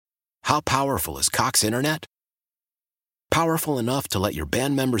How powerful is Cox Internet? Powerful enough to let your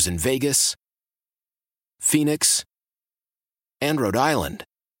band members in Vegas, Phoenix, and Rhode Island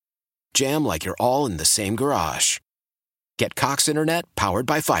jam like you're all in the same garage. Get Cox Internet powered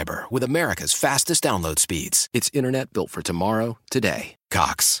by fiber with America's fastest download speeds. It's internet built for tomorrow, today.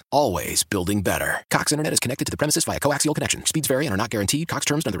 Cox, always building better. Cox Internet is connected to the premises via coaxial connection. Speeds vary and are not guaranteed. Cox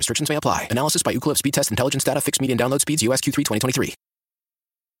terms and other restrictions may apply. Analysis by Ookla Speed Test Intelligence Data. Fixed median download speeds. US Q3 2023.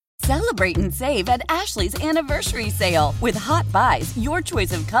 Celebrate and save at Ashley's Anniversary Sale. With Hot Buys, your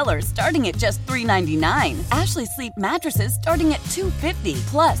choice of colors starting at just $3.99. Ashley Sleep mattresses starting at $2.50.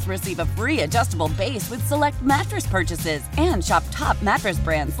 Plus, receive a free adjustable base with select mattress purchases. And shop top mattress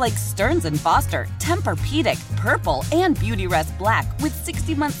brands like Stearns & Foster, Tempur-Pedic, Purple, and Beautyrest Black with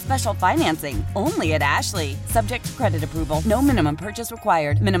 60-month special financing. Only at Ashley. Subject to credit approval. No minimum purchase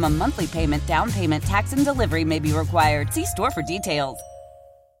required. Minimum monthly payment, down payment, tax, and delivery may be required. See store for details.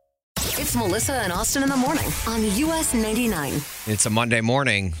 It's Melissa and Austin in the morning on US 99. It's a Monday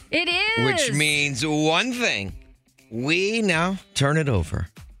morning. It is. Which means one thing. We now turn it over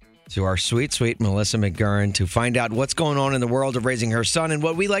to our sweet, sweet Melissa McGurran to find out what's going on in the world of raising her son and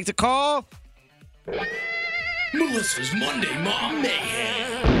what we like to call Melissa's Monday Mom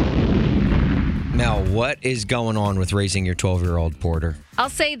Mayhem. Mel, what is going on with raising your 12-year-old Porter? I'll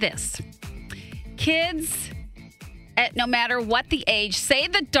say this. Kids, no matter what the age, say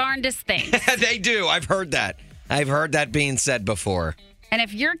the darndest things. They do. I've heard that. I've heard that being said before. And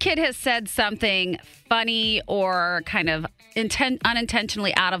if your kid has said something funny or kind of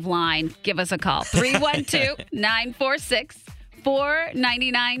unintentionally out of line, give us a call.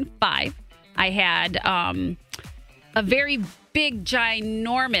 312-946-4995. I had a very big,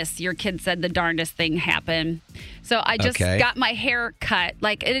 ginormous, your kid said the darndest thing happen. So I just got my hair cut.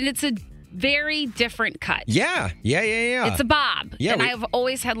 And it's a very different cut. Yeah. It's a bob. Yeah, and I've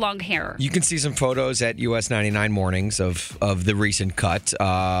always had long hair. You can see some photos at US 99 mornings of the recent cut,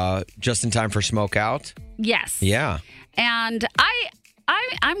 just in time for Smokeout. Yes. Yeah. And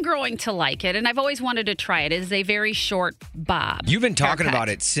I'm growing to like it, and I've always wanted to try it. It is a very short bob. You've been talking haircut. about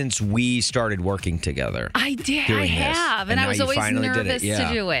it since we started working together. I did. I have. And I was always nervous to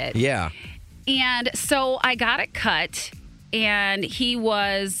do it. Yeah. And so I got it cut. And he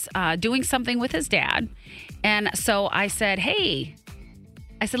was doing something with his dad. And so I said, let me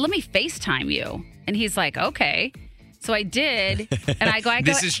FaceTime you. And he's like, okay. So I did. And I go,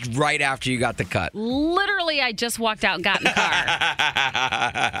 This is right after you got the cut. Literally, I just walked out and got in the car.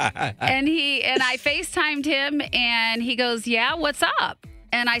 and I FaceTimed him and he goes, yeah, what's up?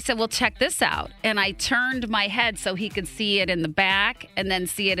 And I said, well, check this out. And I turned my head so he could see it in the back and then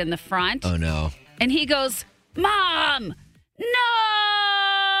see it in the front. Oh, no. And he goes, Mom! No!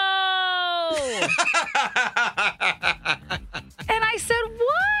 And I said,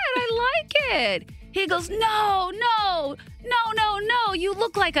 what? I like it. He goes, no. You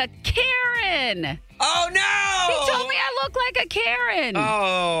look like a Karen. Oh, no! He told me I look like a Karen.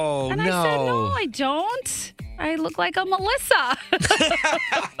 Oh, and I said, no, I don't. I look like a Melissa.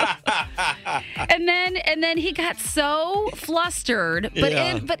 and then he got so flustered.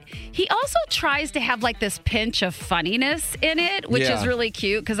 But he also tries to have like this pinch of funniness in it, which is really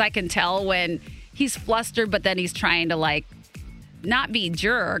cute because I can tell when he's flustered, but then he's trying to like not be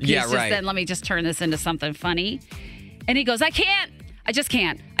jerk. He's just then let me just turn this into something funny. And he goes, I can't do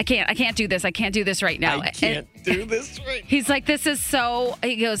this. I can't do this right now. I can't do this right now. He's like,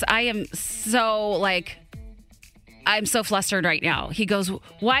 he goes, I'm so flustered right now. He goes,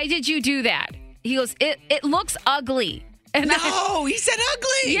 why did you do that? He goes, it looks ugly. And he said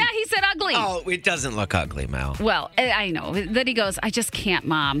ugly. Yeah, he said ugly. Oh, it doesn't look ugly, Mel. Well, I know. Then he goes, I just can't,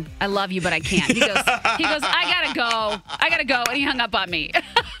 Mom. I love you, but I can't. He goes, I gotta go. And he hung up on me.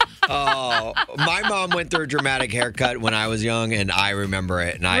 Oh, my mom went through a dramatic haircut when I was young, and I remember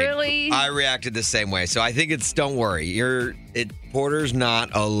it. And I reacted the same way. So I think don't worry. Porter's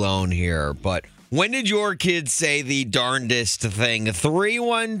not alone here. But when did your kids say the darndest thing?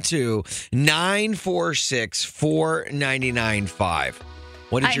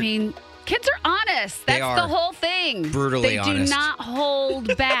 312-946-4995. Kids are honest. That's the whole thing. Brutally honest. They do not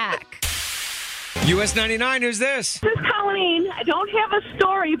hold back. US 99, who's this? This is Colleen. I don't have a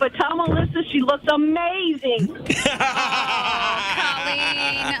story, but tell Melissa she looks amazing. Colleen,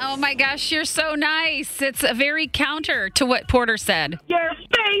 oh my gosh, you're so nice. It's a very counter to what Porter said. Your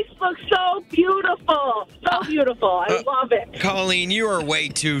face looks so beautiful. So beautiful. I love it. Colleen, you are way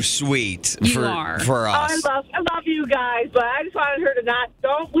too sweet for us. I love you you guys, but I just wanted her to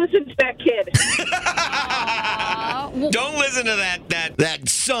don't listen to that kid. Don't listen to that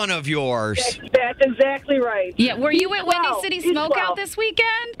son of yours. That's exactly right. Yeah, were you at Windy City Smokeout this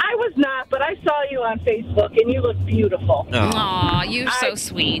weekend? I was not, but I saw you on Facebook, and you look beautiful. Aw, you're so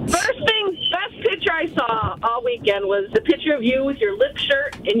sweet. Best picture I saw all weekend was the picture of you with your lip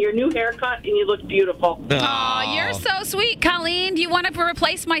shirt and your new haircut, and you look beautiful. Aw, you're so sweet, Colleen. Do you want to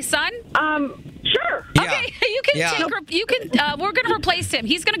replace my son? Sure. Yeah. Okay, you can we're going to replace him.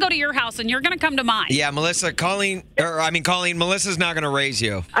 He's going to go to your house, and you're going to come to mine. Yeah, Colleen, Melissa's not going to raise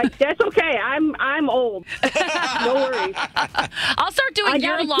you. That's okay. I'm old. No worries. I'll start doing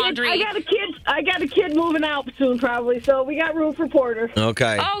your laundry. I got a kid moving out soon, probably, so we got room for Porter.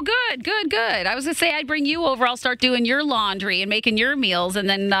 Okay. Oh, good. I was going to say I'd bring you over. I'll start doing your laundry and making your meals, and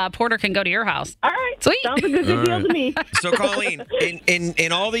then Porter can go to your house. All right. Sweet. Sounds like a good deal to me. So, Colleen,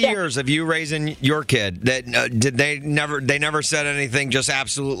 in all the years of you raising your kid, did they never said anything just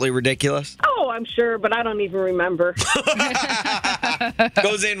absolutely ridiculous? Oh, I'm sure, but I don't even remember.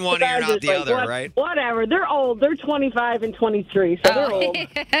 Goes in one ear, not the other, right? Whatever. They're old. They're 25 and 23, so they're old.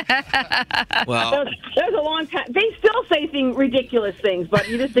 Well, there's a long time. They still say ridiculous things, but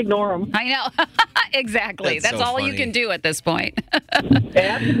you just ignore them. I know. Exactly. That's so all funny. you can do at this point.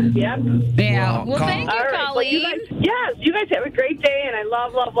 Yep. Yeah. Well, thank you, Colleen. You guys have a great day, and I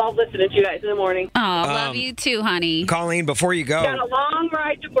love listening to you guys in the morning. Oh, love you too, honey. Colleen, before you go, got a long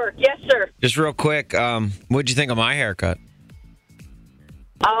ride to work. Yes, sir. just real quick, what'd you think of my haircut?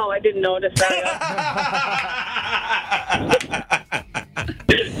 Oh, I didn't notice that.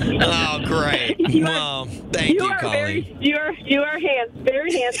 Oh, great. Well, thank you, Colleen. You are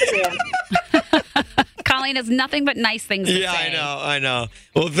very handsome man. Colleen has nothing but nice things to say. Yeah, I know.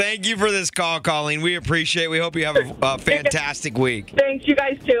 Well, thank you for this call, Colleen. We appreciate it. We hope you have a fantastic week. Thanks, you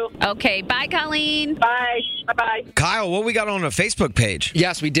guys too. Okay, bye, Colleen. Bye. Bye-bye. Kyle, what we got on the Facebook page?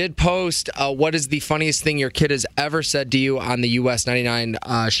 Yes, we did post what is the funniest thing your kid has ever said to you on the US 99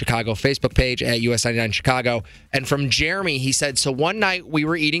 Chicago Facebook page at US 99 Chicago. And from Jeremy, he said, so one night we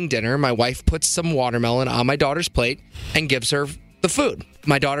were eating dinner. My wife puts some watermelon on my daughter's plate and gives her the food.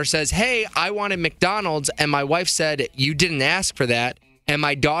 My daughter says, hey, I wanted McDonald's. And my wife said, you didn't ask for that. And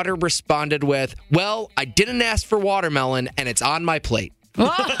my daughter responded with, well, I didn't ask for watermelon and it's on my plate.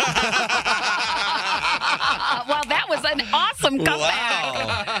 Well, that was an awesome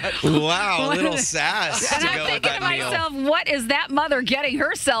comeback. Wow, a little sass. And I'm thinking to myself, what is that mother getting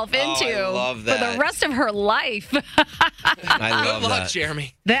herself into I love that. for the rest of her life? I love Good luck, that.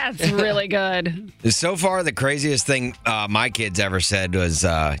 Jeremy. That's really good. So far, the craziest thing my kids ever said was,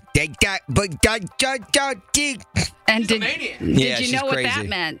 And did Yeah, you she's know what crazy. that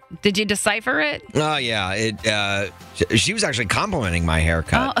meant? Did you decipher it? Oh, yeah. She was actually complimenting my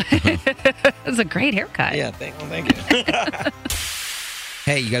haircut. Oh, it was a great haircut. Yeah, thank you.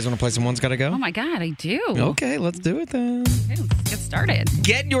 Hey, you guys want to play some One's Gotta Go? Oh, my God, I do. Okay, let's do it then. Okay, let's get started.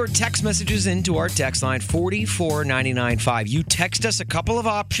 Get your text messages into our text line, 44995. You text us a couple of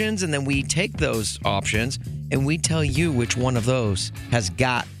options, and then we take those options, and we tell you which one of those has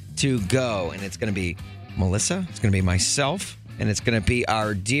got to go. And it's going to be Melissa, it's going to be myself, and it's going to be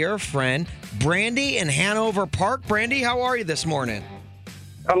our dear friend, Brandy in Hanover Park. Brandy, how are you this morning?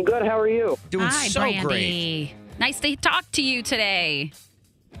 I'm good. How are you? Doing Hi, so Brandy. great. Nice to talk to you today.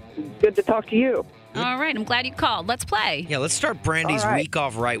 Good to talk to you. All right, I'm glad you called. Let's play. Yeah, let's start Brandy's All right. week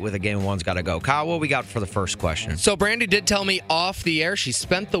off right with a game of One's Gotta Go. Kyle, what we got for the first question? So Brandy did tell me off the air she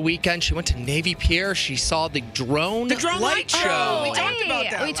spent the weekend. She went to Navy Pier. She saw the drone light show. Oh, we Hey, talked about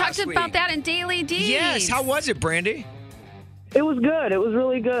that we talked last about week. that in Daily Deeds. Yes, how was it, Brandy? It was good. It was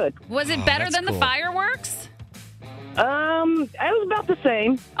really good. Was it better that's than cool. the fireworks? It was about the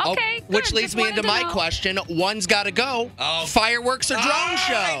same. Okay, good. Which leads Just me wanted into to my know. question. One's got to go. Oh. Fireworks or drone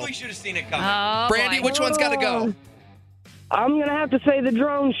show? We should have seen it coming. Oh, Brandy, boy. which one's got to go? I'm going to have to say the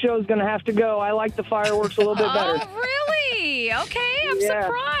drone show's going to have to go. I like the fireworks a little bit better. Oh, really? Okay, I'm Yeah.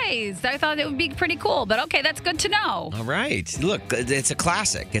 surprised. I thought it would be pretty cool, but okay, that's good to know. All right. Look, it's a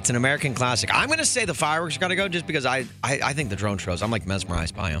classic. It's an American classic. I'm going to say the fireworks got to go just because I think the drone shows, I'm like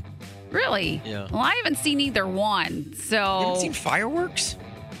mesmerized by them. Really? Yeah. Well, I haven't seen either one, so. You haven't seen fireworks?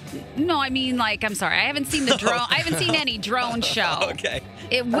 No, I mean, like, I'm sorry. I haven't seen the drone. I haven't seen any drone show. Okay.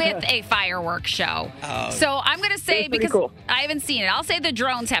 With a fireworks show. So I'm going to say, That's pretty because cool. I haven't seen it, I'll say the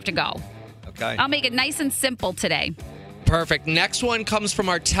drones have to go. Okay. I'll make it nice and simple today. Perfect. Next one comes from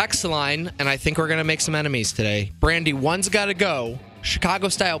our text line, and I think we're going to make some enemies today. Brandy, one's got to go.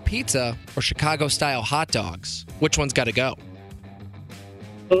 Chicago-style pizza or Chicago-style hot dogs? Which one's got to go?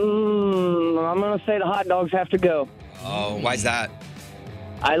 I'm going to say the hot dogs have to go. Oh, why's that?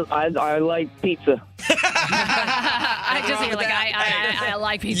 I like pizza. I just hear I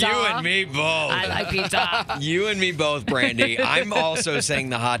like pizza. You and me both. I like pizza. You and me both, Brandy. I'm also saying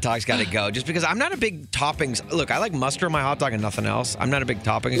the hot dog's got to go just because I'm not a big toppings. Look, I like mustard on my hot dog and nothing else. I'm not a big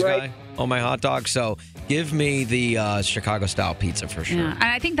toppings guy on my hot dog. So give me the Chicago-style pizza for sure. Yeah. And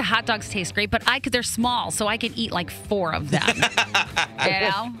I think the hot dogs taste great, but they're small, so I can eat like 4 of them.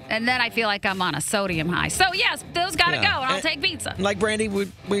 And then I feel like I'm on a sodium high. So yes, those got to go, and I'll take pizza. Like Brandy, we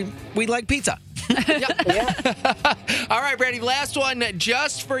like pizza. All right, Brandy, last one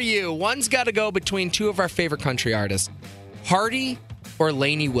just for you. One's got to go between 2 of our favorite country artists, Hardy or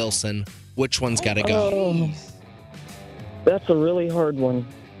Lainey Wilson. Which one's got to go? That's a really hard one.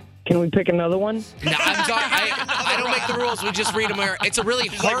 Can we pick another one? No, I'm sorry. I don't make the rules. We just read them. It's a really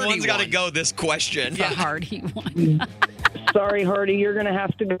hardy one. One's got to go this question. The hardy one. Sorry, Hardy, you're going to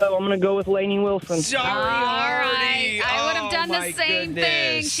have to go. I'm going to go with Lainey Wilson. Sorry, All Hardy. right. I would have done the same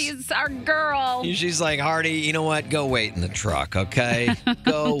thing. She's our girl. She's like, Hardy, you know what? Go wait in the truck, okay?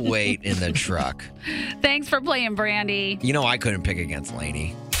 Go wait in the truck. Thanks for playing, Brandy. You know I couldn't pick against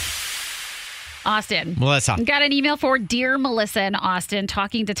Lainey. Austin. Melissa. Got an email for Dear Melissa in Austin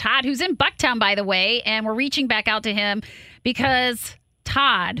talking to Todd, who's in Bucktown, by the way, and we're reaching back out to him because,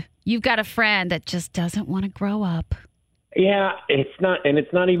 Todd, you've got a friend that just doesn't want to grow up. Yeah, it's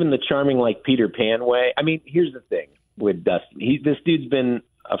not even the charming like Peter Pan way. I mean, here's the thing with Dustin. This dude's been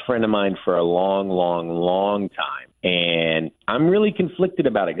a friend of mine for a long, long, long time, and I'm really conflicted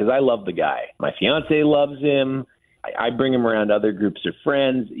about it because I love the guy. My fiance loves him. I bring him around other groups of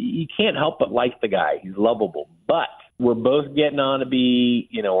friends. You can't help but like the guy. He's lovable, but we're both getting on to be,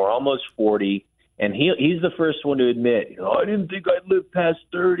 we're almost 40. And he's the first one to admit, I didn't think I'd live past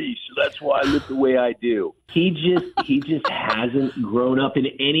 30, so that's why I live the way I do. He just hasn't grown up in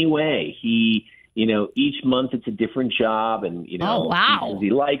any way. He, each month it's a different job, and oh, wow. He says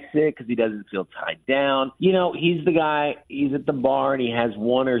he likes it because he doesn't feel tied down. He's the guy. He's at the bar and he has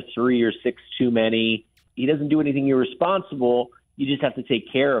 1 or 3 or 6 too many. He doesn't do anything irresponsible. You just have to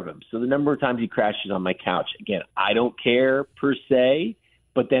take care of him. So the number of times he crashes on my couch, again, I don't care per se.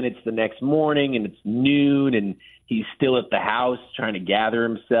 But then it's the next morning and it's noon and he's still at the house trying to gather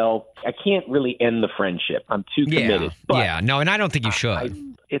himself. I can't really end the friendship. I'm too committed. And I don't think you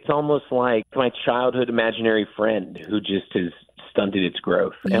should. It's almost like my childhood imaginary friend who just has stunted its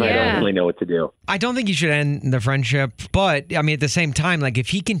growth, and I don't really know what to do. I don't think you should end the friendship, but I mean, at the same time, like if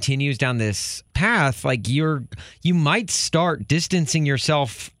he continues down this path, like you might start distancing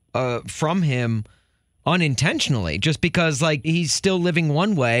yourself from him unintentionally, just because like he's still living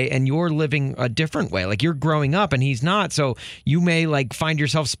one way and you're living a different way. Like you're growing up and he's not, so you may like find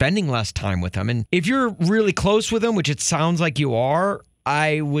yourself spending less time with him. And if you're really close with him, which it sounds like you are,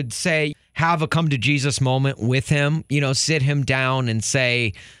 I would say have a come to Jesus moment with him, sit him down and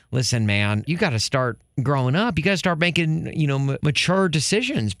say, listen, man, you got to start growing up. You got to start making, mature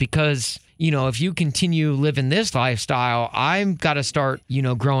decisions because, if you continue living this lifestyle, I've got to start,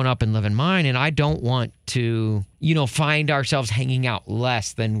 growing up and living mine. And I don't want to, find ourselves hanging out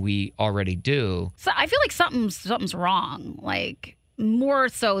less than we already do. So I feel like something's wrong. Like more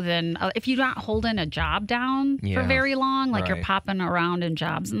so than if you're not holding a job down for very long, like you're popping around in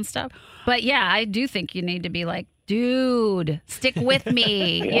jobs and stuff. But yeah, I do think you need to be like, dude, stick with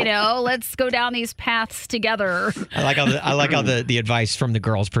me. Let's go down these paths together. I like how the advice from the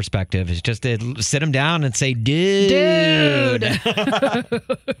girl's perspective is just to sit them down and say, dude. How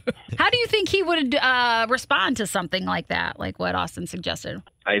do you think he would respond to something like that, like what Austin suggested?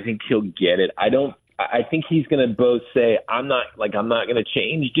 I think he'll get it. I think he's going to both say, I'm not going to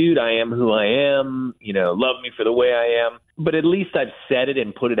change, dude. I am who I am. Love me for the way I am. But at least I've said it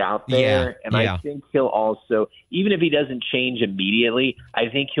and put it out there. I think he'll also, even if he doesn't change immediately, I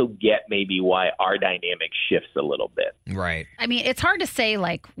think he'll get maybe why our dynamic shifts a little bit. Right. I mean, it's hard to say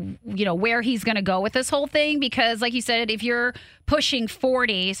like, where he's going to go with this whole thing because like you said, if you're pushing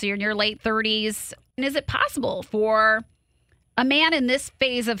 40, so you're in your late 30s, is it possible for a man in this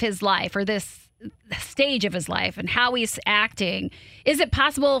phase of his life or this stage of his life and how he's acting, is it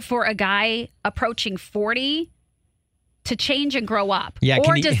possible for a guy approaching 40 to change and grow up? Yeah,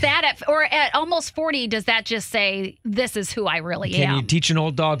 or at almost 40, does that just say, this is who I really am? Can you teach an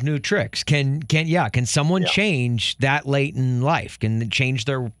old dog new tricks? Can someone change that late in life? Can change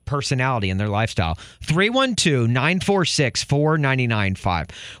their personality and their lifestyle?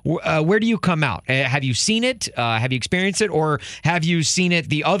 312-946-4995. Where do you come out? Have you seen it? Have you experienced it? Or have you seen it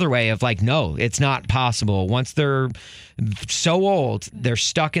the other way of like, no, it's not possible. Once they're so old, they're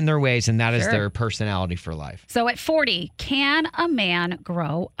stuck in their ways, and that is their personality for life. So at 40, can a man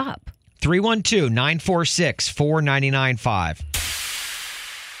grow up?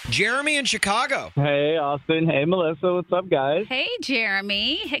 312-946-4995. Jeremy in Chicago. Hey, Austin. Hey, Melissa. What's up, guys? Hey,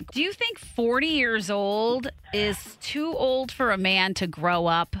 Jeremy. Hey, do you think 40 years old is too old for a man to grow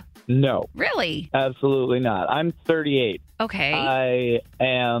up? No. Really? Absolutely not. I'm 38. Okay. I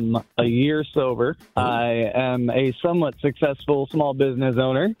am a year sober. I am a somewhat successful small business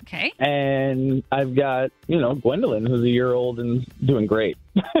owner. Okay. And I've got, Gwendolyn, who's a year old and doing great.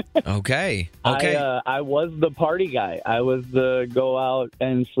 Okay. I was the party guy. I was the go out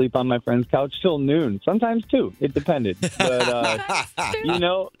and sleep on my friend's couch till noon. Sometimes two. It depended. But,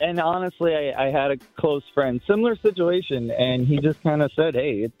 and honestly, I had a close friend, similar situation, and he just kind of said,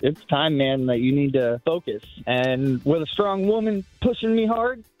 hey, it's time, man, that you need to focus. And with a strong woman pushing me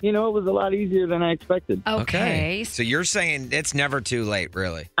hard, it was a lot easier than I expected. Okay. So you're saying it's never too late,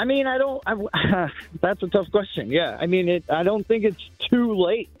 really? I mean, that's a tough question. Yeah. I mean, I don't think it's too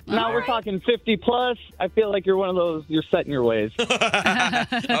late. Now we're talking 50 plus. I feel like you're one of those, you're set in your ways.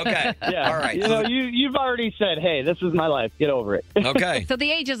 Okay. Yeah. All right. You've already said, hey, this is my life. Get over it. Okay. So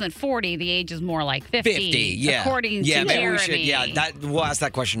the age isn't 40. The age is more like 50. 50, yeah. According to maybe Jeremy. we should, we'll ask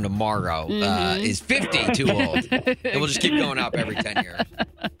that question tomorrow. Is 50 too old? And we'll just keep going up every 10 years.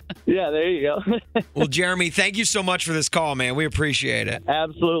 Yeah, there you go. Well, Jeremy, thank you so much for this call, man. We appreciate it.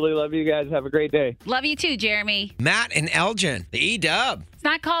 Absolutely. Love you guys. Have a great day. Love you too, Jeremy. Matt and Elgin, the E-Dub. It's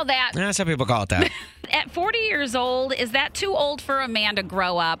not called that. Some people call it that. At 40 years old, is that too old for a man to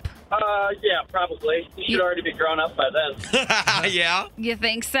grow up? Yeah, probably. You should already be grown up by then. Yeah? You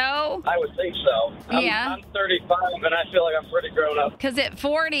think so? I would think so. I'm 35, and I feel like I'm pretty grown up. Because at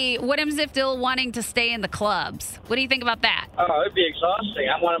 40, what am I still wanting to stay in the clubs? What do you think about that? Oh, it'd be exhausting.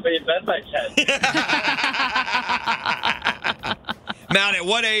 I want to be in bed by 10. Matt, at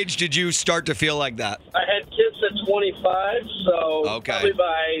what age did you start to feel like that? I had kids at 25, so probably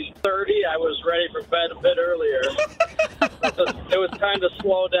by 30, I was ready for bed a bit earlier. It was time to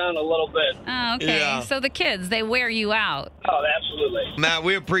slow down a little bit. Oh, okay. Yeah. So the kids, they wear you out. Oh, absolutely. Matt,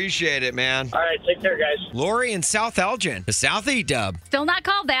 we appreciate it, man. All right, take care, guys. Lori in South Elgin, the South E-Dub. Still not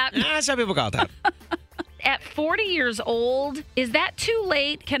called that. Some people call it that. At 40 years old, is that too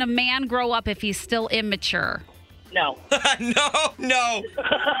late? Can a man grow up if he's still immature? No. No.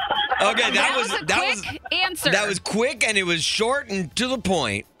 Okay, that was a quick answer. That was quick and it was short and to the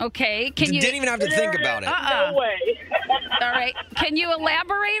point. Okay, you didn't even have to think about it. No way. All right, can you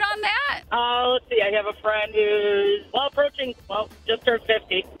elaborate on that? Let's see. I have a friend who's just turned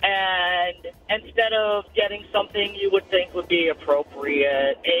 50, and instead of getting something you would think would be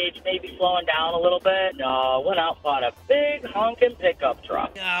appropriate age, maybe slowing down a little bit, no, went out and bought a big honking pickup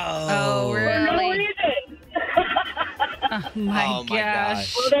truck. Oh, really? Oh, my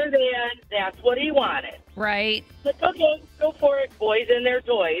gosh. Other than that's what he wanted. Right. But okay, go for it. Boys and their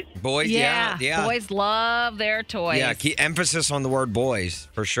toys. Boys, yeah. Boys love their toys. Yeah, keep emphasis on the word boys,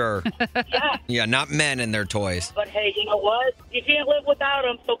 for sure. Yeah, not men and their toys. But hey, you know what? You can't live without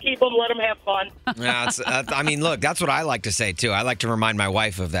them, so keep them, let them have fun. Yeah, look, that's what I like to say, too. I like to remind my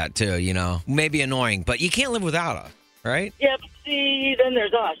wife of that, too, Maybe annoying, but you can't live without us, right? Yeah, but see, then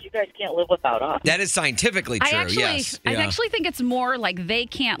there's us. You guys can't live without us. That is scientifically true, yes. I actually think it's more like they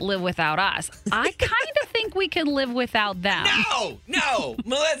can't live without us. I kind of think we can live without them. No,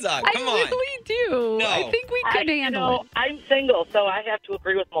 Melissa, come on. I really do. No. I think we could handle it. I'm single, so I have to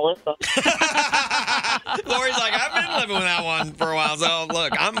agree with Melissa. Lori's like, I've been living with that one for a while, so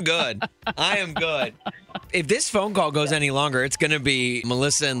look, I'm good. I am good. If this phone call goes any longer, it's going to be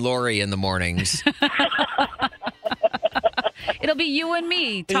Melissa and Lori in the mornings. It'll be you and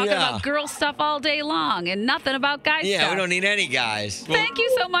me talking about girl stuff all day long and nothing about guy stuff. Yeah, we don't need any guys. Thank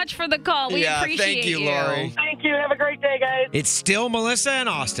you so much for the call. We appreciate you. Thank you, Lori. Thank you. Have a great day, guys. It's still Melissa and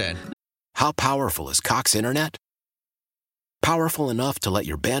Austin. How powerful is Cox Internet? Powerful enough to let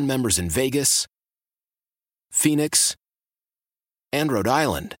your band members in Vegas, Phoenix, and Rhode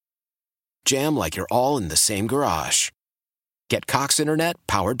Island jam like you're all in the same garage. Get Cox Internet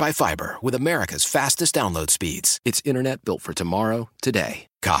powered by fiber with America's fastest download speeds. It's internet built for tomorrow, today.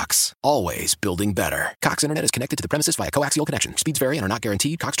 Cox, always building better. Cox Internet is connected to the premises via coaxial connection. Speeds vary and are not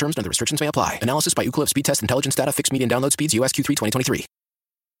guaranteed. Cox terms and other restrictions may apply. Analysis by Ookla Speed Test Intelligence Data. Fixed median download speeds. US Q3 2023.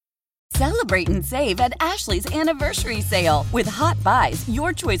 Celebrate and save at Ashley's Anniversary Sale. With Hot Buys,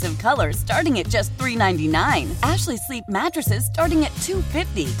 your choice of colors starting at just $3.99. Ashley Sleep mattresses starting at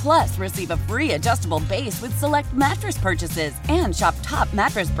 $2.50. Plus, receive a free adjustable base with select mattress purchases. And shop top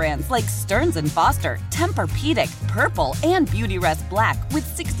mattress brands like Stearns & Foster, Tempur-Pedic, Purple, and Beautyrest Black with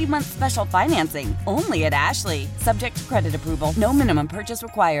 60-month special financing. Only at Ashley. Subject to credit approval. No minimum purchase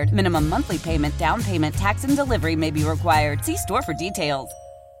required. Minimum monthly payment, down payment, tax, and delivery may be required. See store for details.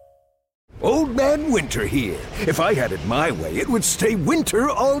 Old Man Winter here. If I had it my way, it would stay winter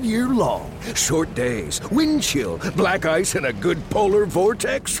all year long. Short days, wind chill, black ice, and a good polar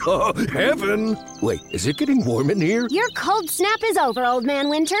vortex. Oh, heaven. Wait, is it getting warm in here? Your cold snap is over, Old Man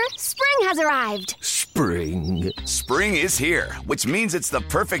Winter. Spring has arrived. Spring. Spring is here, which means it's the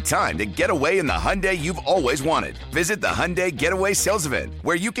perfect time to get away in the Hyundai you've always wanted. Visit the Hyundai Getaway Sales Event,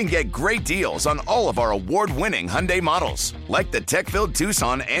 where you can get great deals on all of our award-winning Hyundai models, like the tech-filled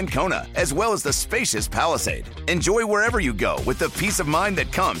Tucson and Kona, as well as the spacious Palisade. Enjoy wherever you go with the peace of mind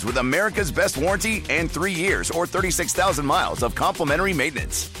that comes with America's best warranty and 3 years or 36,000 miles of complimentary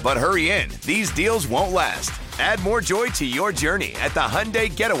maintenance. But hurry in, these deals won't last. Add more joy to your journey at the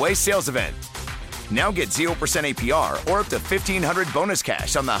Hyundai Getaway Sales Event. Now get 0% APR or up to $1,500 bonus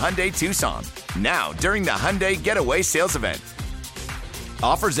cash on the Hyundai Tucson. Now, during the Hyundai Getaway Sales Event.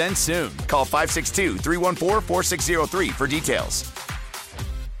 Offers end soon. Call 562-314-4603 for details.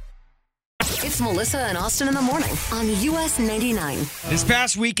 It's Melissa and Austin in the morning on US 99. This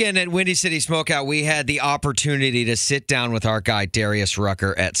past weekend at Windy City Smokeout, we had the opportunity to sit down with our guy, Darius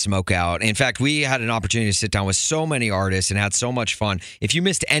Rucker, at Smokeout. In fact, we had an opportunity to sit down with so many artists and had so much fun. If you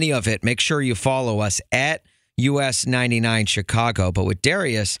missed any of it, make sure you follow us at US 99 Chicago. But with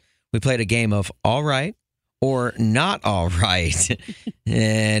Darius, we played a game of all right or not all right.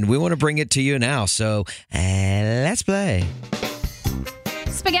 And we want to bring it to you now. So let's play.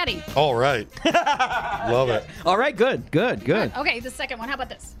 Spaghetti. All right. Love it. All right, good. Okay, the second one. How about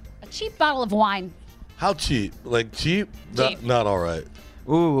this? A cheap bottle of wine. How cheap? Like cheap? Cheap. Not all right.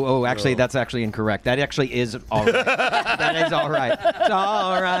 Actually, that's actually incorrect. That actually is all right. That is all right. It's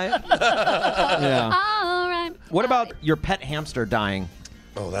all right. Yeah. All right. What about your pet hamster dying?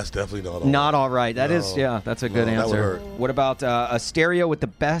 Oh, that's definitely not all right. Not all right. That is, that's a good answer. That would hurt. What about a stereo with the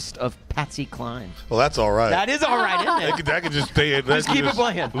best of Patsy Cline? Well, that's all right. That is all right, isn't it? That could just stay in. Just keep it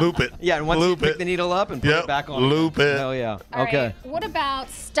playing. Loop it. Yeah, and once you pick the needle up and put it back on. Loop it. Hell yeah. All Okay. right. What about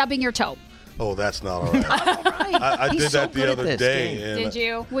stubbing your toe? Oh, that's not all right. I did that the other day. And Did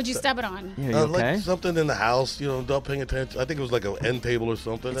you? What'd you stub it on? Yeah, you okay? Like something in the house, not paying attention. I think it was like an end table or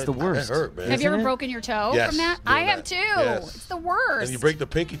something. It's the worst. That hurt, man. Have you ever broken your toe from that? I have too. Yes. It's the worst. And you break the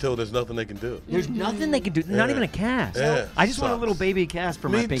pinky toe, there's nothing they can do. There's nothing they can do. Not even a cast. Yeah, I just want a little baby cast for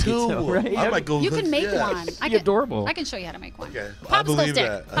my pinky too. toe. Right? I might go. You can make one. It's adorable. I can show you how to make one. Okay. Popsicle I believe stick.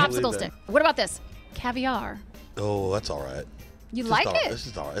 that. Popsicle stick. What about this? Caviar. Oh, that's all right. You like it? This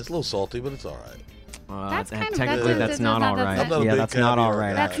is all right. It's a little salty, but it's all right. Technically, that's not all right. Yeah, that's not all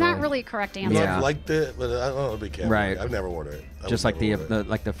right. That's not really a correct answer. Yeah. I've liked it, but I don't know if it can. Right. I've never ordered it. Just like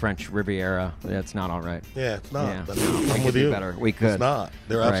the French Riviera. That's not all right. Yeah, it's not. Yeah. But We could do better. We could. It's not.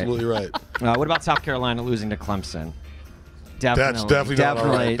 They're absolutely right. What about South Carolina losing to Clemson? Definitely. That's definitely not all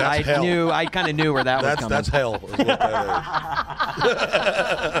right. That's hell. I kind of knew where that was coming. That's hell. Is what that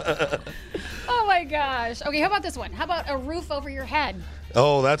is. Oh my gosh. Okay, how about this one? How about a roof over your head?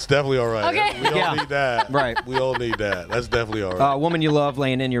 Oh, that's definitely all right. Okay. We all need that. Right. We all need that. That's definitely all right. A woman you love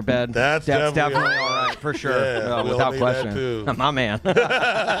laying in your bed. That's definitely all right, for sure. Yeah, we all without need question. that too. My man. All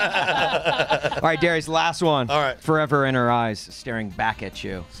right, Darius, last one. All right. Forever in her eyes, staring back at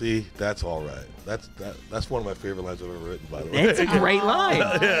you. See, that's all right. That's one of my favorite lines I've ever written, by the way. It's a great line.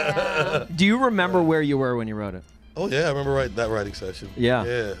 Yeah. Do you remember where you were when you wrote it? Oh, yeah, I remember that writing session. Yeah.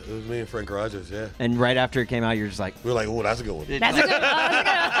 Yeah, it was me and Frank Rogers, yeah. And right after it came out, you're just like... We were like, oh, that's a good one. That's a good one.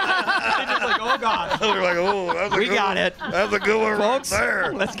 Just like, oh, God. We were like, oh, that's a good one. We got it. That's a good one Folks, right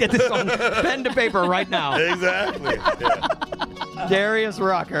there. let's get this on pen to paper right now. Exactly. Yeah. Darius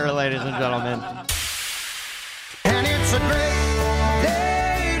Rucker, ladies and gentlemen. And it's a great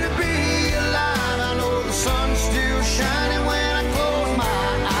day to be alive. I know the sun's still shining when I close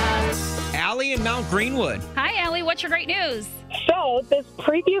my eyes. Allie in Mount Greenwood. Hi, Allie. What's your great news? So, this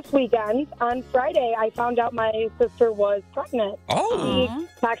previous weekend, on Friday, I found out my sister was pregnant. Oh. She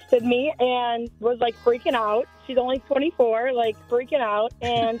texted me and was, freaking out. She's only 24, freaking out.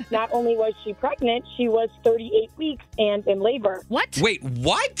 And not only was she pregnant, she was 38 weeks and in labor. What? Wait,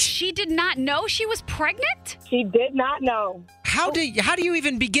 what? She did not know she was pregnant? She did not know. How do you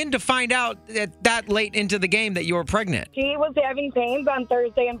even begin to find out that late into the game that you were pregnant? She was having pains on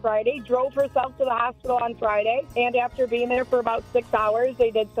Thursday and Friday, drove herself to the hospital on Friday, and after being there for about 6 hours,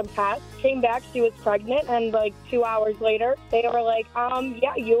 they did some tests, came back, she was pregnant, and 2 hours later, they were like,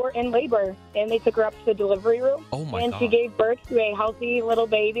 yeah, you were in labor. And they took her up to the delivery room. Oh, my And God. she gave birth to a healthy little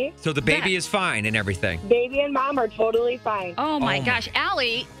baby. So the baby is fine and everything? Baby and mom are totally fine. Oh, my gosh.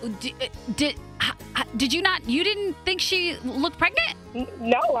 Allie, Did you not? You didn't think she looked pregnant?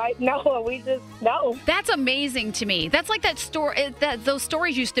 No. That's amazing to me. That's like that story. Those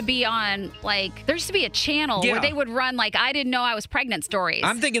stories used to be on, like, there used to be a channel where they would run, like, I didn't know I was pregnant stories.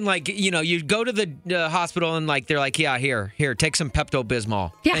 I'm thinking, like, you go to the hospital and, like, they're like, yeah, here, take some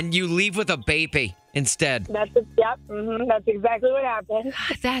Pepto-Bismol. Yeah. And you leave with a baby instead. That's exactly what happened.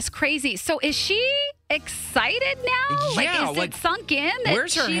 That's crazy. So is she excited now? Yeah, like, is it sunk in that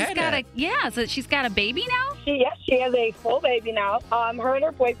where's her head at? So she's got a baby now? She has a full baby now. Her and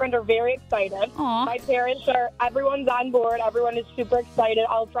her boyfriend are very excited. Aww. My parents everyone's on board. Everyone is super excited.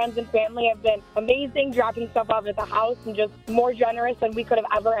 All friends and family have been amazing, dropping stuff off at the house and just more generous than we could have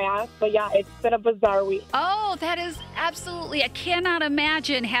ever asked. But yeah, it's been a bizarre week. Oh, that is absolutely, I cannot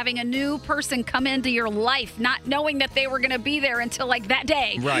imagine having a new person come into your life, not knowing that they were going to be there until like that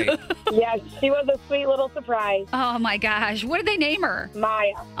day. Right. Yes, she was a sweet little surprise. Oh my gosh. What did they name her?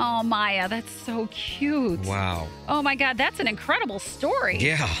 Maya. Oh, Maya. That's so cute. Wow. Oh my God. That's an incredible story.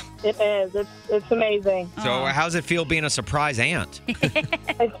 Yeah. It is. It's amazing. So how's it feel being a surprise aunt?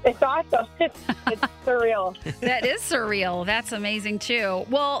 It's awesome. It's surreal. That is surreal. That's amazing too.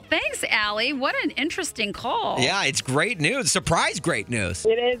 Well, thanks, Allie. What an interesting call. Yeah, it's great news. Surprise great news.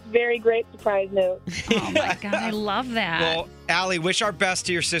 It is very great surprise news. Oh my God. I love that. Well, Allie, wish our best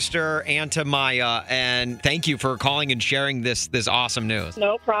to your sister and to Maya, and thank you for calling and sharing this awesome news.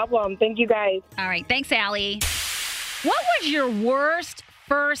 No problem. Thank you, guys. All right. Thanks, Allie. What was your worst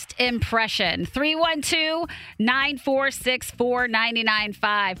first impression?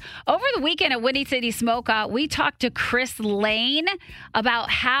 312-946-4995. Over the weekend at Windy City Smokeout, we talked to Chris Lane about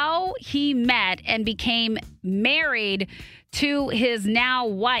how he met and became married to his now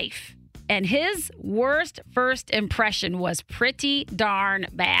wife. And his worst first impression was pretty darn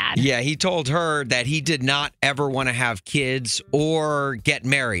bad. Yeah, he told her that he did not ever want to have kids or get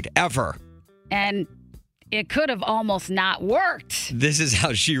married, ever. And it could have almost not worked. This is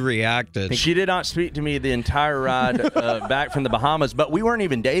how she reacted. She did not speak to me the entire ride back from the Bahamas, but we weren't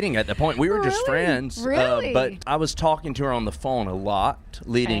even dating at the point. We were just friends. Really? But I was talking to her on the phone a lot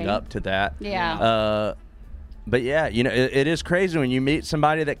leading up to that. Yeah. But yeah, it is crazy when you meet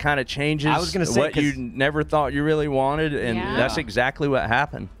somebody that kind of changes what you never thought you really wanted, and that's exactly what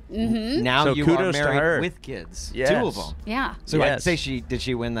happened. Mm-hmm. Now so you kudos are to her married with kids. Yes. 2 of them. Yeah. So I'd say did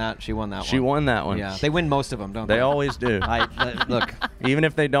she win that? She won that one. She won that one. Yeah. They win most of them, don't they? They always do. Look, even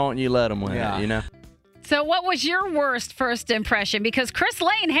if they don't, you let them win it, So what was your worst first impression? Because Chris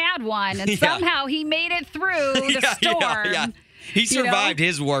Lane had one, and somehow he made it through the storm. Yeah. He survived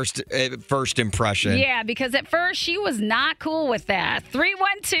his worst first impression. Yeah, because at first she was not cool with that.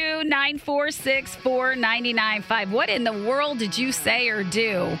 312-946-4995. What in the world did you say or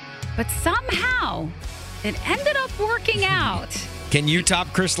do? But somehow it ended up working out. Can you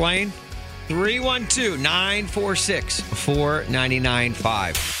top Chris Lane?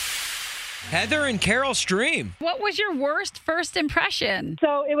 312-946-4995. Heather and Carol Stream. What was your worst first impression?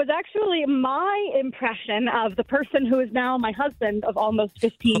 So it was actually my impression of the person who is now my husband of almost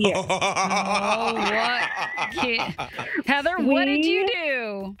 15 years. Oh, what? Heather, what did you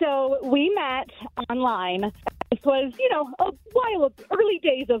do? So we met online. This was, a while, early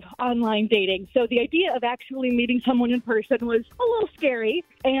days of online dating. So the idea of actually meeting someone in person was a little scary.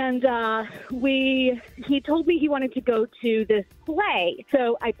 And he told me he wanted to go to this play.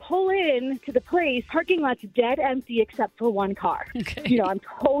 So I pull in to the place, parking lot's dead empty except for one car. Okay. I'm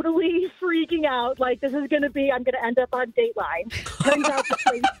totally freaking out. Like, I'm going to end up on Dateline. Turns out the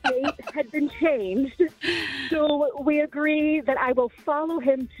place date had been changed. So we agree that I will follow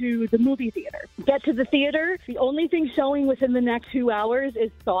him to the movie theater. Get to the theater. The only thing showing within the next 2 hours is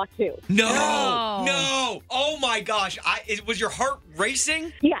Saw 2. No. Oh my gosh. Was your heart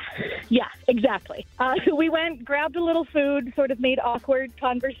racing? Yeah, exactly. We went, grabbed a little food, sort of made awkward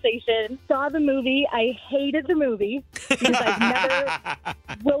conversation, saw the movie. I hated the movie because I've never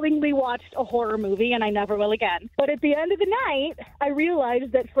willingly watched a horror movie, and I never will again. But at the end of the night, I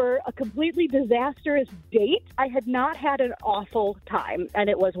realized that for a completely disastrous date, I had not had an awful time, and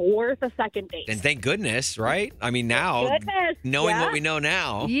it was worth a second date. And thank goodness, right? I mean, now, knowing what we know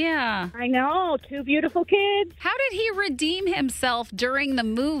now. Yeah. I know. 2 beautiful kids. How did he redeem himself during the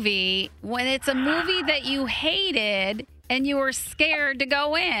movie when it's a movie that you hated and you were scared to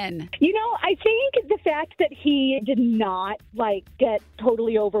go in? I think the fact that he did not, get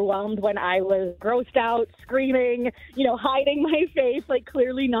totally overwhelmed when I was grossed out, screaming, hiding my face,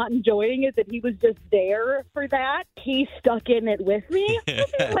 clearly not enjoying it, that he was just there for that. He stuck in it with me. I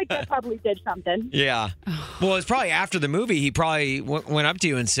feel like that probably did something. Yeah. Well, it's probably after the movie, he probably went up to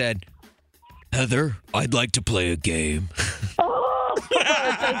you and said, Heather, I'd like to play a game. Oh!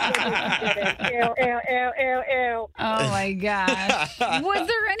 Ew. Oh my gosh. Was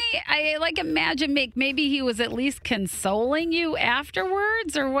there any, I imagine maybe he was at least consoling you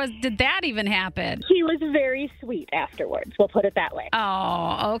afterwards, or did that even happen? He was very sweet afterwards. We'll put it that way.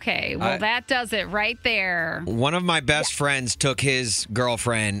 Oh, okay. Well, that does it right there. One of my best friends took his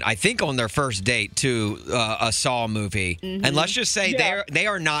girlfriend, I think on their first date, to a Saw movie. Mm-hmm. And let's just say they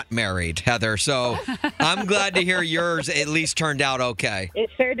are not married, Heather. So I'm glad to hear yours at least turned out okay. It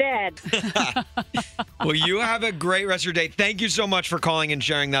sure did. Well, you have a great rest of your day. Thank you so much for calling and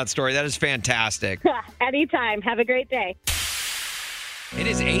sharing that story. That is fantastic. Anytime. Have a great day. It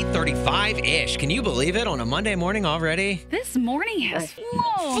is 8:35-ish. Can you believe it? On a Monday morning already? This morning has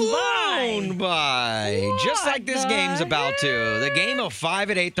flown by. Just like this game's about to. The game of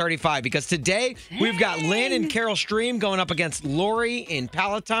 5 at 8:35. Because today we've got Lynn and Carol Stream going up against Lori in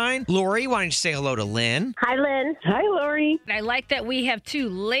Palatine. Lori, why don't you say hello to Lynn? Hi, Lynn. Hi, Lori. I like that we have two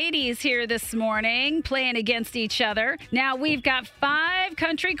ladies here this morning playing against each other. Now, we've got 5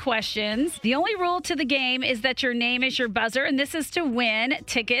 country questions. The only rule to the game is that your name is your buzzer, and this is to win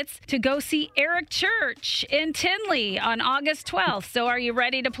tickets to go see Eric Church in Tinley on August 12th. So are you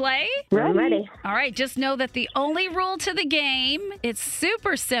ready to play? Ready. All right, just know that the only rule to the game, it's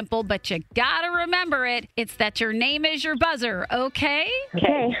super simple, but you gotta remember it. It's that your name is your buzzer, okay?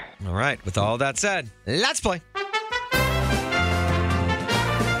 Okay. All right, with all that said, let's play.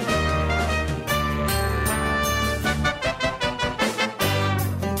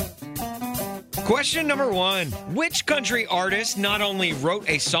 Question number 1. Which country artist not only wrote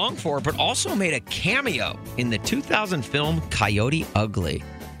a song for, but also made a cameo in the 2000 film Coyote Ugly?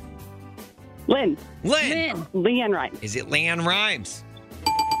 Lynn. Leanne Rimes. Is it Leanne Rimes?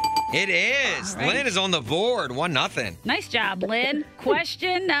 It is. All right. Lynn is on the board. 1-0. Nice job, Lynn.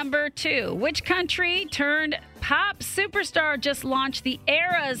 Question number 2. Which country turned pop superstar just launched the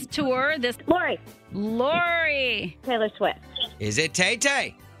Eras Tour this... Lori. Taylor Swift. Is it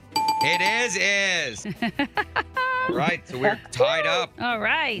Tay-Tay? It is. All right, so we're tied up. All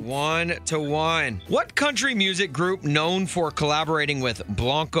right. 1-1. What country music group known for collaborating with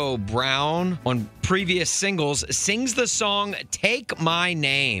Blanco Brown on previous singles sings the song Take My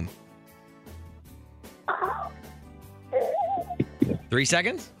Name? 3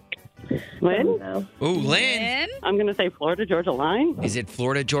 seconds. Lynn? Ooh, Lynn. I'm going to say Florida Georgia Line. Is it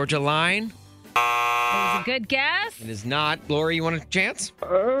Florida Georgia Line? That was a good guess. It is not. Lori, you want a chance?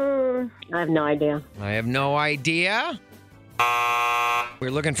 I have no idea. I have no idea.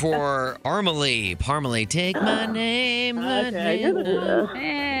 We're looking for Parmalee. Parmalee, take my name.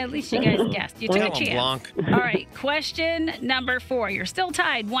 At least you guys guessed. You took a chance. Blanc. All right, question number 4. You're still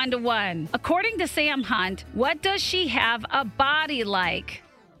tied 1-1. According to Sam Hunt, what does she have a body like?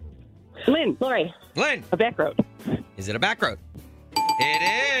 Lynn. Lori. Lynn. A back road. Is it a back road?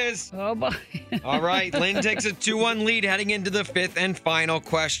 It is. Oh, boy. All right, Lynn takes a 2-1 lead heading into the 5th and final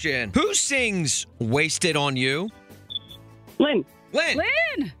question. Who sings Wasted on You? Lynn.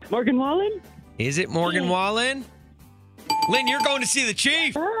 Lynn. Morgan Wallen. Is it Morgan Wallen? Lynn, you're going to see the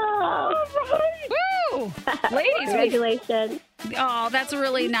Chief. Woo! Ladies, Congratulations. oh, that's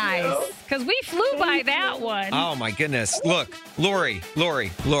really nice. Because we flew by that one. Oh, my goodness. Look, Lori.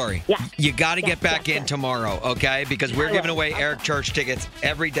 Yeah. You got to get back in tomorrow, okay? Because we're giving away Eric Church tickets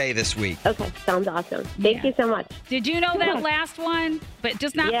every day this week. Okay, sounds awesome. Thank you so much. Did you know that last one, but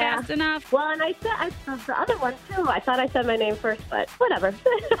just not fast enough? Well, and I said the other one, too. I thought I said my name first, but whatever.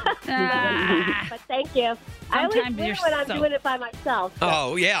 But thank you. I always Sometimes win you're when I'm so- doing it by myself. So.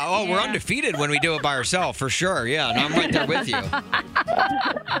 Oh, yeah. Oh, we're Yeah. undefeated when we do it by ourselves, for sure. Yeah, and I'm right there with you. All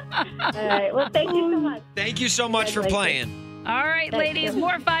right. Well, thank you so much. Thank you so much for playing. All right, ladies,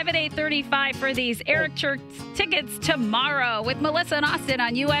 more 5 at 8:35 for these Eric Church tickets tomorrow with Melissa and Austin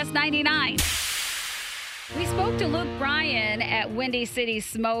on US 99. We spoke to Luke Bryan at Windy City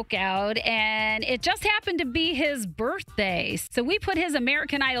Smokeout, and it just happened to be his birthday. So we put his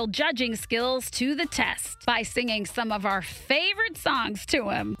American Idol judging skills to the test by singing some of our favorite songs to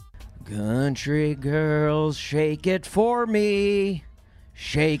him. Country girls, shake it for me.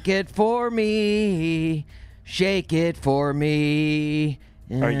 Shake it for me. Shake it for me.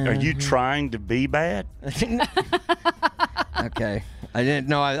 Are you trying to be bad? Okay. I didn't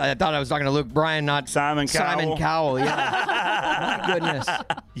know. I thought I was talking to Luke Bryan, not Simon Cowell. Simon Cowell, yeah. My goodness.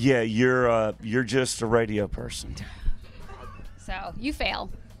 Yeah, you're just a radio person. So you fail.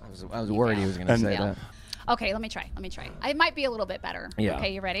 I was worried he was going to say that. Okay, let me try. It might be a little bit better. Yeah.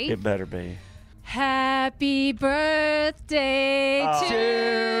 Okay, you ready? It better be. Happy birthday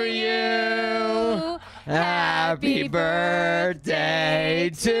to you. Happy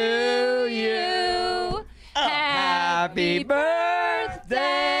birthday to you. Happy birthday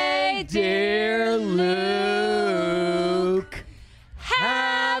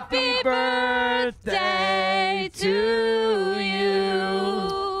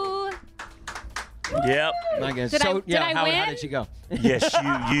My goodness. Did I win? How did she go? Yes,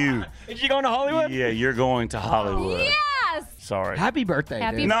 you. Is she going to Hollywood? Yeah, you're going to Hollywood. Yes. Sorry. Happy birthday,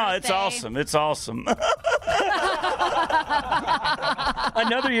 dude. No, it's awesome. It's awesome.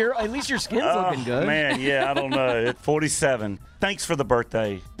 Another year. At least your skin's looking good. Man, yeah, I don't know. At 47. Thanks for the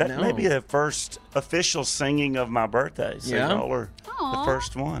birthday. That may be the first official singing of my birthday. So y'all are the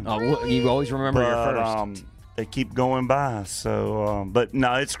first one. Oh, really? You always remember your first. They keep going by. So, but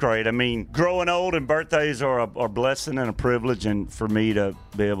no, it's great. I mean, growing old and birthdays are a blessing and a privilege. And for me to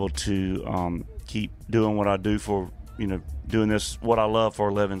be able to keep doing what I do for, doing this, what I love for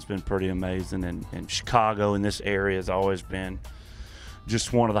a living has been pretty amazing. And Chicago in this area has always been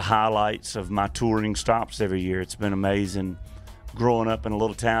just one of the highlights of my touring stops every year. It's been amazing growing up in a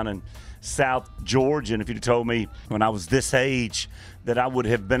little town in South Georgia. And if you'd have told me when I was this age that I would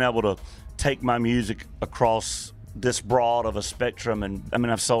have been able to take my music across this broad of a spectrum, and I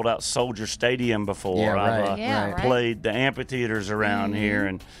mean, I've sold out Soldier Stadium before. Yeah, I've played the amphitheaters around here,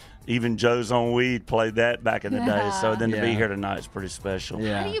 and even Joe's on Weed played that back in the day. So then to be here tonight is pretty special.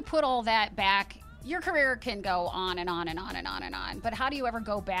 How do you put all that back? Your career can go on and on and on and on and on, but how do you ever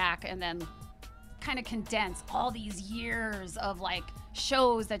go back and then kind of condense all these years of like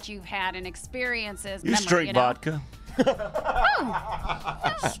shows that you've had and experiences? You just drink vodka.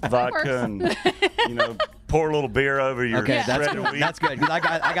 Vodka and pour a little beer over your shredded wheat. That's good. I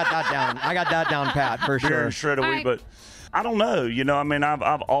got that down. I got that down pat for sure. Beer and shredded wheat, but I don't know. I mean,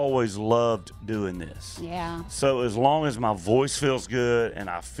 I've always loved doing this. Yeah. So as long as my voice feels good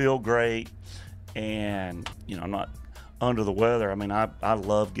and I feel great, and I'm not under the weather. I mean, I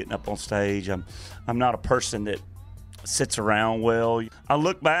love getting up on stage. I'm not a person that sits around well. I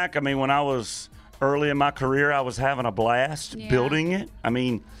look back. I mean, when I was early in my career, I was having a blast building it. I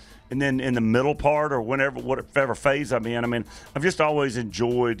mean, and then in the middle part or whatever phase I'm in, I mean, I've just always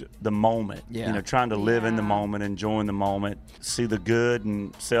enjoyed the moment. Trying to live in the moment, enjoying the moment, see the good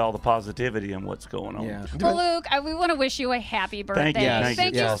and see all the positivity in what's going on. Yeah. Well, Luke, we want to wish you a happy birthday.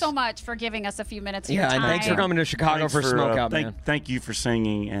 Thank you so much for giving us a few minutes of your time. And thanks for coming to Chicago for Smokeout, man. Thank you for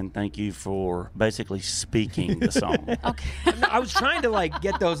singing, and thank you for basically speaking the song. Okay. I was trying to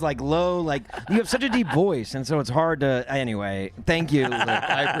get those low, you have such a deep voice, and so it's hard to. Anyway, thank you, Luke.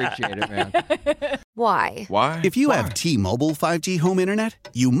 I appreciate it, man. Why? If you have T-Mobile 5G home internet,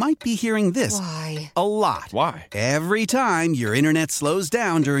 you might be hearing this a lot. Why? Every time your internet slows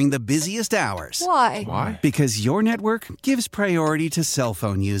down during the busiest hours. Why? Because your network gives priority to cell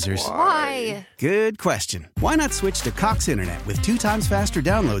phone users. Why? Good question. Why not switch to Cox Internet with 2 times faster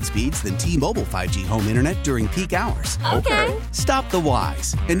download speeds than T-Mobile 5G home internet during peak hours? Okay. Stop the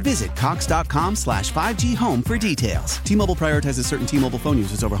whys and visit cox.com/5G home for details. T-Mobile prioritizes certain T-Mobile phone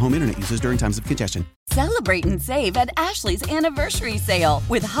users over home internet users during times of congestion. Celebrate and save at Ashley's Anniversary Sale.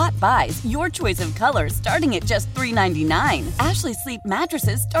 With Hot Buys, your choice of colors starting at just $3.99. Ashley Sleep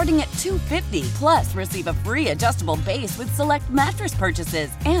mattresses starting at $2.50. Plus, receive a free adjustable base with select mattress purchases.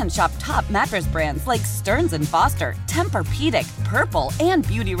 And shop top mattress brands like Stearns & Foster, Tempur-Pedic, Purple, and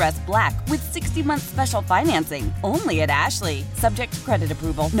Beautyrest Black with 60-month special financing. Only at Ashley. Subject to credit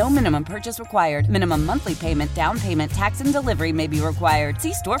approval. No minimum purchase required. Minimum monthly payment, down payment, tax, and delivery may be required.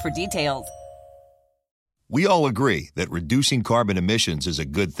 See store for details. We all agree that reducing carbon emissions is a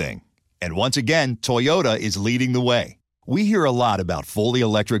good thing. And once again, Toyota is leading the way. We hear a lot about fully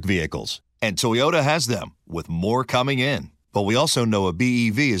electric vehicles, and Toyota has them, with more coming in. But we also know a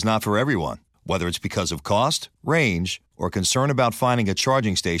BEV is not for everyone, whether it's because of cost, range, or concern about finding a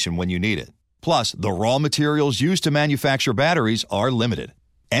charging station when you need it. Plus, the raw materials used to manufacture batteries are limited.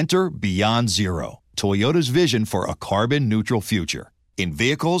 Enter Beyond Zero, Toyota's vision for a carbon-neutral future. In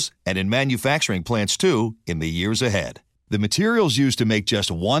vehicles and in manufacturing plants, too, in the years ahead. The materials used to make just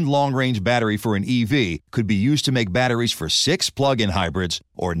one long-range battery for an EV could be used to make batteries for 6 plug-in hybrids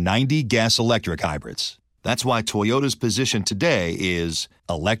or 90 gas-electric hybrids. That's why Toyota's position today is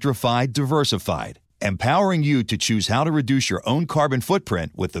electrified, diversified, empowering you to choose how to reduce your own carbon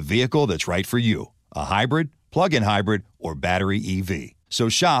footprint with the vehicle that's right for you, a hybrid, plug-in hybrid, or battery EV. So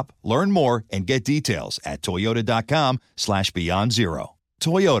shop, learn more, and get details at toyota.com/beyond zero.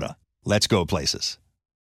 Toyota, let's go places.